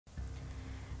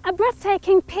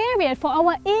breathtaking period for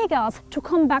our Eagles to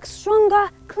come back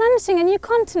stronger, clinching a new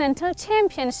continental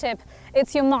championship.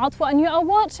 It's Youmna and you are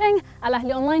watching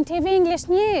Al-Ahly Online TV English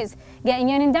News, getting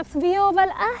you an in-depth view of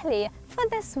Al-Ahly for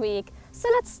this week. So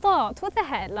let's start with the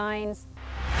headlines.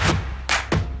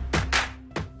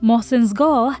 Mohsin's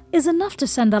goal is enough to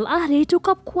send Al-Ahly to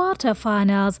Cup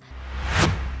quarter-finals.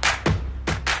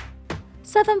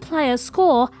 7 players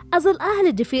score as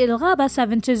Al-Ahly defeat Al-Ghaba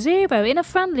 7-0 in a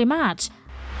friendly match.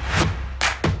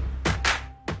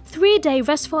 3-day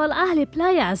rest for Al-Ahly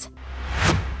players.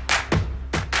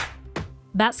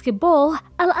 Basketball,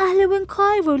 Al-Ahly win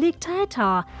Cairo League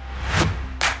title.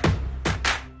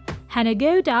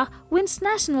 Hanagoda wins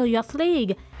National Youth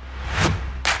League.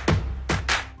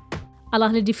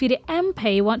 Al-Ahly defeated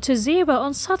MP 1-0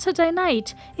 on Saturday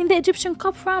night in the Egyptian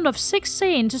Cup round of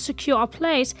 16 to secure a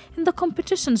place in the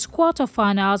competition's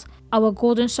quarter-finals. Our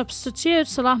golden substitute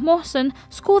Salah Mohsin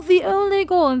scored the only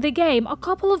goal in the game a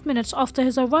couple of minutes after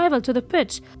his arrival to the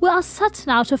pitch. We are set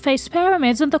now to face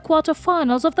Pyramids in the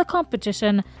quarter-finals of the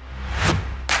competition.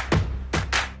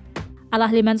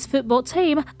 Al-Ahly men's football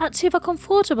team achieved a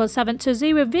comfortable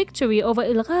 7-0 victory over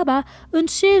Al-Ghaba on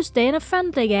Tuesday in a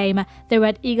friendly game. The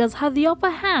Red Eagles had the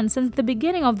upper hand since the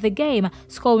beginning of the game,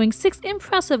 scoring 6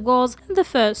 impressive goals in the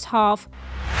first half.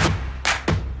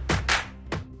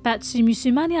 Batsy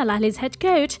Musumani, Al-Ahly's head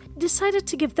coach, decided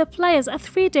to give the players a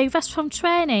 3-day rest from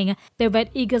training. The Red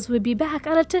Eagles will be back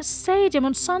at the TTch Stadium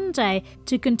on Sunday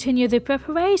to continue the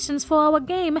preparations for our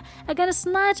game against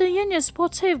Niger Union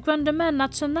Sportive Grand Domaine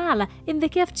National in the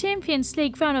CAF Champions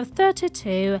League round of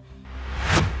 32.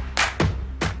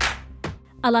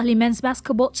 Al-Ahly men's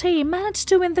basketball team managed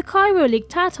to win the Cairo League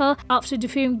title after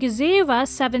defeating Gezira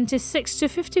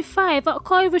 76-55 at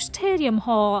Cairo Stadium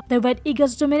Hall. The Red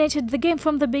Eagles dominated the game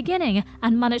from the beginning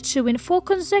and managed to win 4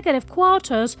 consecutive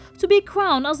quarters to be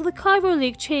crowned as the Cairo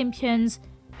League champions.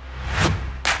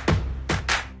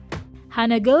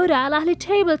 Hanagoda, Al-Ahly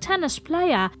table tennis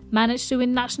player, managed to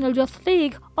win National Youth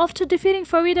League after defeating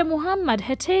Farida Muhammad,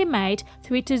 her teammate,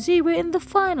 3-0 in the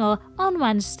final on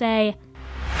Wednesday.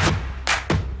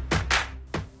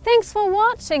 Thanks for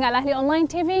watching Al-Ahly Online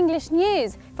TV English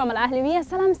News from Al-Ahly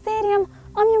Stadium.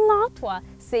 I'm Youmna.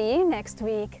 See you next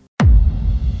week.